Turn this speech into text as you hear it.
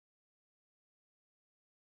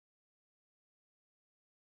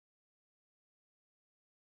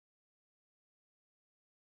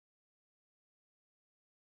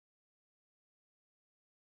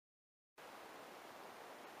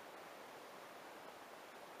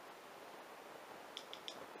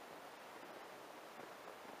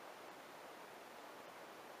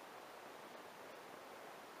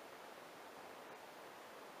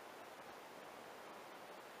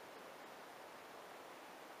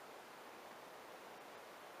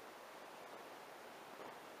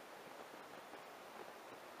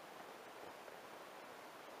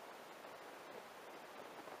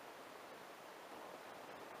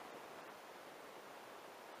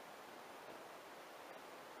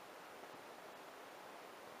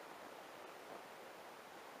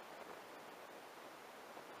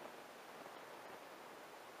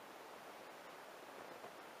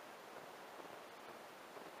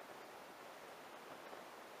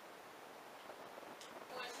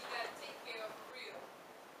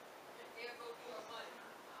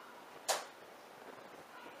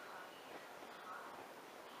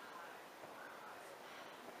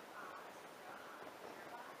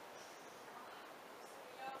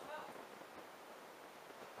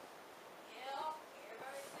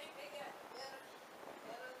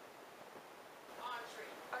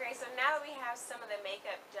have some of the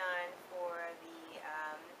makeup done for the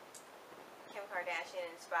Kim Kardashian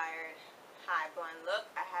inspired high bun look.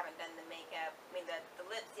 I haven't done the makeup, the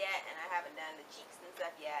lips yet, and I haven't done the cheeks and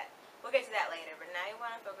stuff yet. We'll get to that later, but now you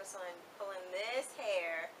want to focus on pulling this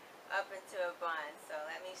hair up into a bun. So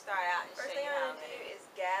let me start out and show you how I'm going to do is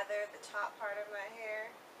gather the top part of my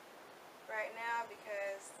hair right now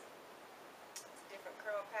because it's a different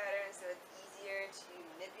curl pattern, so it's easier to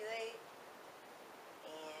manipulate.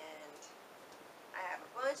 And I have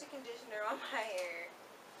a bunch of conditioner on my hair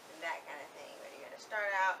and that kind of thing. But you're going to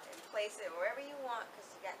start out and place it wherever you want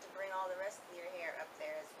because you got to bring all the rest of your hair up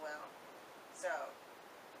there as well. So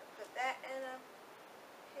put that in a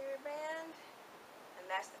hairband, and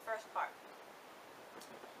that's the first part.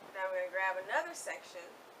 Now we're going to grab another section.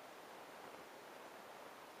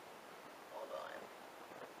 Hold on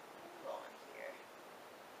here.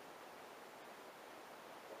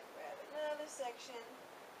 Grab another section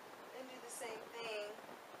and do the same thing,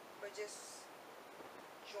 but just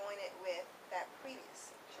join it with that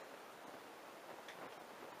previous section.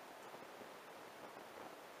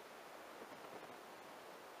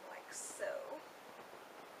 Like so.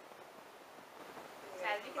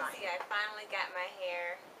 As you can see, I finally got my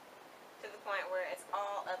hair to the point where it's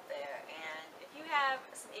all up there. And if you have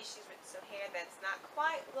some issues with some hair that's not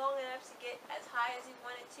quite long enough to get as high as you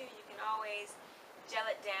want it to, you can always gel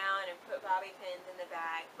it down and put bobby pins in the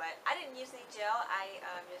bag. But I didn't use any gel. I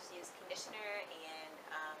just used conditioner and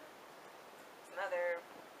some other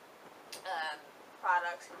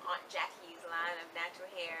products from Aunt Jackie's line of natural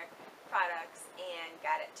hair products, and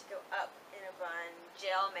got it to go up in a bun.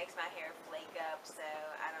 Gel makes my hair flake up, so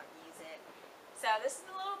I don't use it. So this is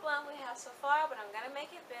the little bun we have so far, but I'm going to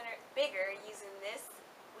make it bigger using this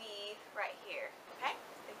weave right here. Okay?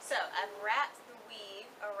 So I've wrapped the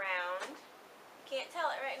weave around. You can't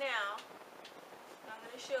tell it right now. I'm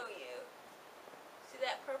going to show you. See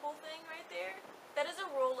that purple thing right there? That is a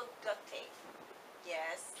roll of duct tape.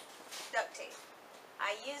 Yes, duct tape.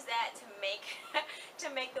 I use that to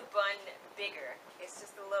make the bun bigger. It's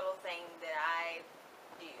just a little thing that I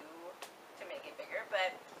do to make it bigger.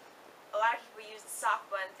 But a lot of people use the sock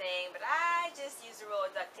bun thing, but I just use a roll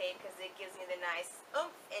of duct tape because it gives me the nice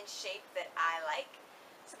oomph and shape that I like.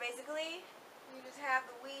 So basically, you just have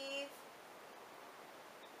the weave.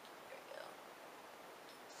 There we go.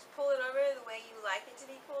 Just pull it over the way you like it to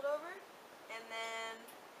be pulled over, and then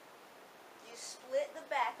you split the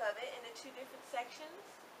back of it into two different sections,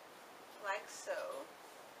 like so.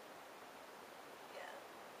 Yeah,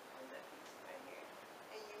 there's that piece right here.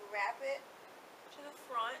 And you wrap it to the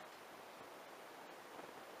front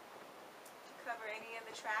to cover any of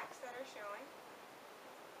the tracks that are showing.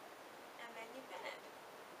 And then you pin it.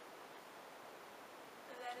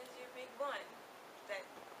 And that is your big bun that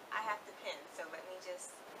I have to pin. So let me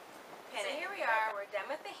just pin it. So here we are. We're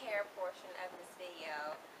done with the hair portion of this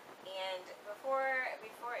video. And before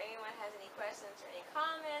anyone has any questions or any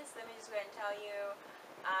comments, let me just go ahead and tell you,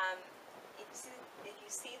 if you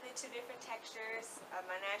see the two different textures of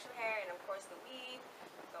my natural hair and of course the weave,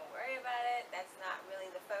 don't worry about it. That's not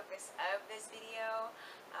really the focus of this video.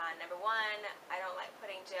 Number one, I don't like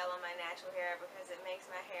putting gel on my natural hair because it makes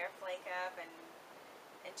my hair flake up and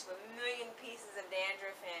into a million pieces of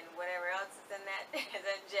dandruff and whatever else is in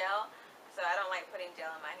that gel. So I don't like putting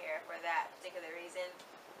gel in my hair for that particular reason.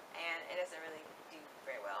 And it doesn't really do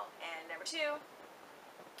very well. And number two,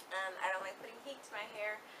 I don't like putting heat to my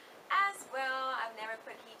hair as well. I've never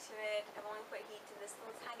put heat to it. I've only put heat to this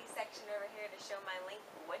little tiny section over here to show my length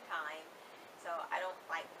one time. So I don't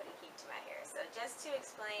like putting heat to my hair. So just to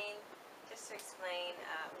explain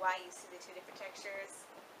why you see the two different textures,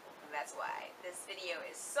 that's why. This video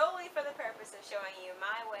is solely for the purpose of showing you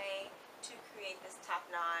my way to create this top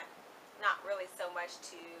knot. Not really so much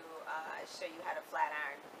to show you how to flat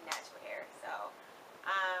iron natural hair. So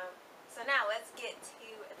now let's get to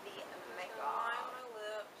the makeup. Line my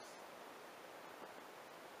lips.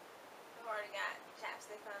 I've already got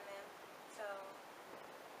chapstick on them, so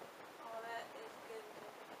all that is good to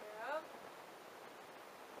take care of.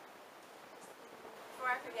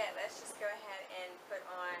 Before I forget, let's just go ahead and put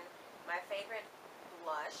on my favorite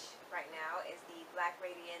blush right now is the Black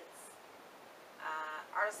Radiance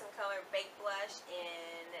Artisan Color Baked Blush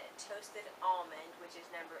in Toasted Almond, which is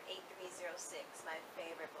number 8306, my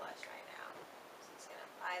favorite blush right now. So I'm just going to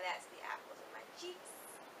apply that to the apples of my cheeks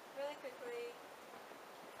really quickly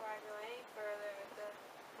before I go any further with the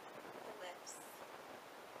lips.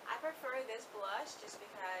 I prefer this blush just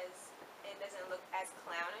because it doesn't look as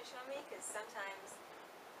clownish on me, because sometimes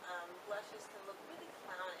blushes can look really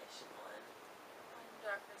clownish on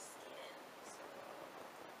darker skin. So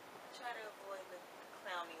I try to avoid the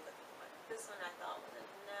clowny looking one. This one I thought was a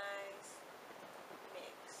nice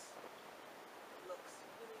mix. Looks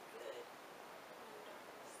really good on dark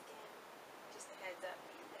skin. Just a heads up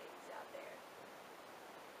for you ladies out there.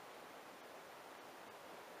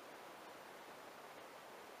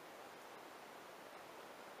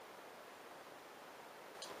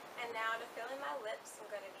 And now to fill in my lips, I'm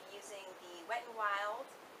going to be using the Wet n Wild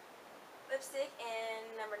lipstick in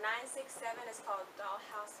number 967. It's called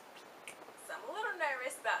Dollhouse Peak. So I'm a little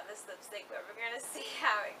nervous about this lipstick, but we're going to see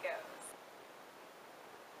how it goes.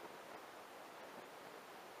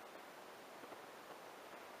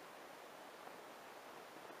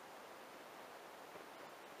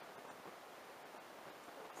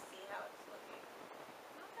 Let's see how it's looking.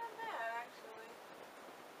 Not that bad, actually.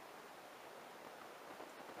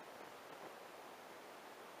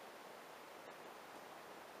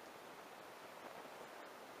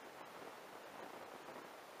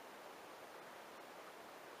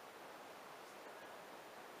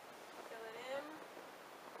 Fill it in.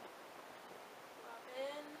 Rub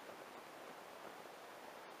in.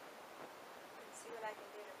 And see what I can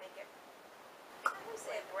do to make it. Who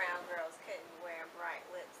said brown girls couldn't wear bright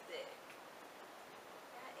lipstick?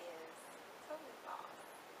 That is totally false.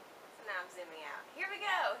 So now I'm zooming out. Here we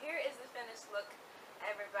go. Here is the finished look,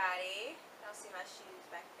 everybody. Y'all see my shoes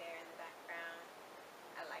back there in the background.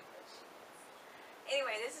 I like those shoes.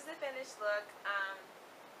 Anyway, this is the finished look.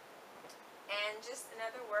 And just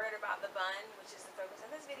another word about the bun, which is the focus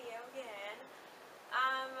of this video again.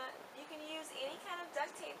 You can use any kind of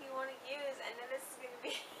duct tape you want to use. I know this is going to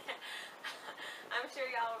be, I'm sure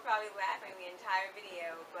y'all were probably laughing the entire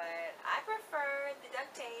video, but I prefer the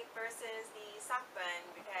duct tape versus the sock bun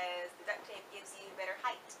because the duct tape gives you better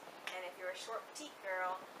height. And if you're a short petite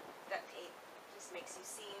girl, duct tape just makes you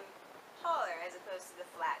seem taller as opposed to the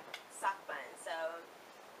flat sock bun. So,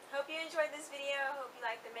 hope you enjoyed this video. Hope you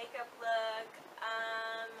like the makeup look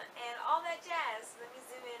and all that jazz. Let me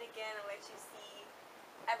zoom in again and let you see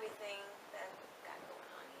everything that I've got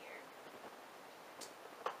going on here.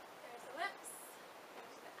 There's the lips,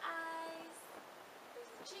 there's the eyes,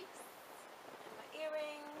 there's the cheeks, and my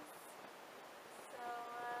earrings. So,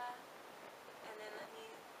 and then let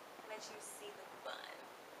me let you see the bun.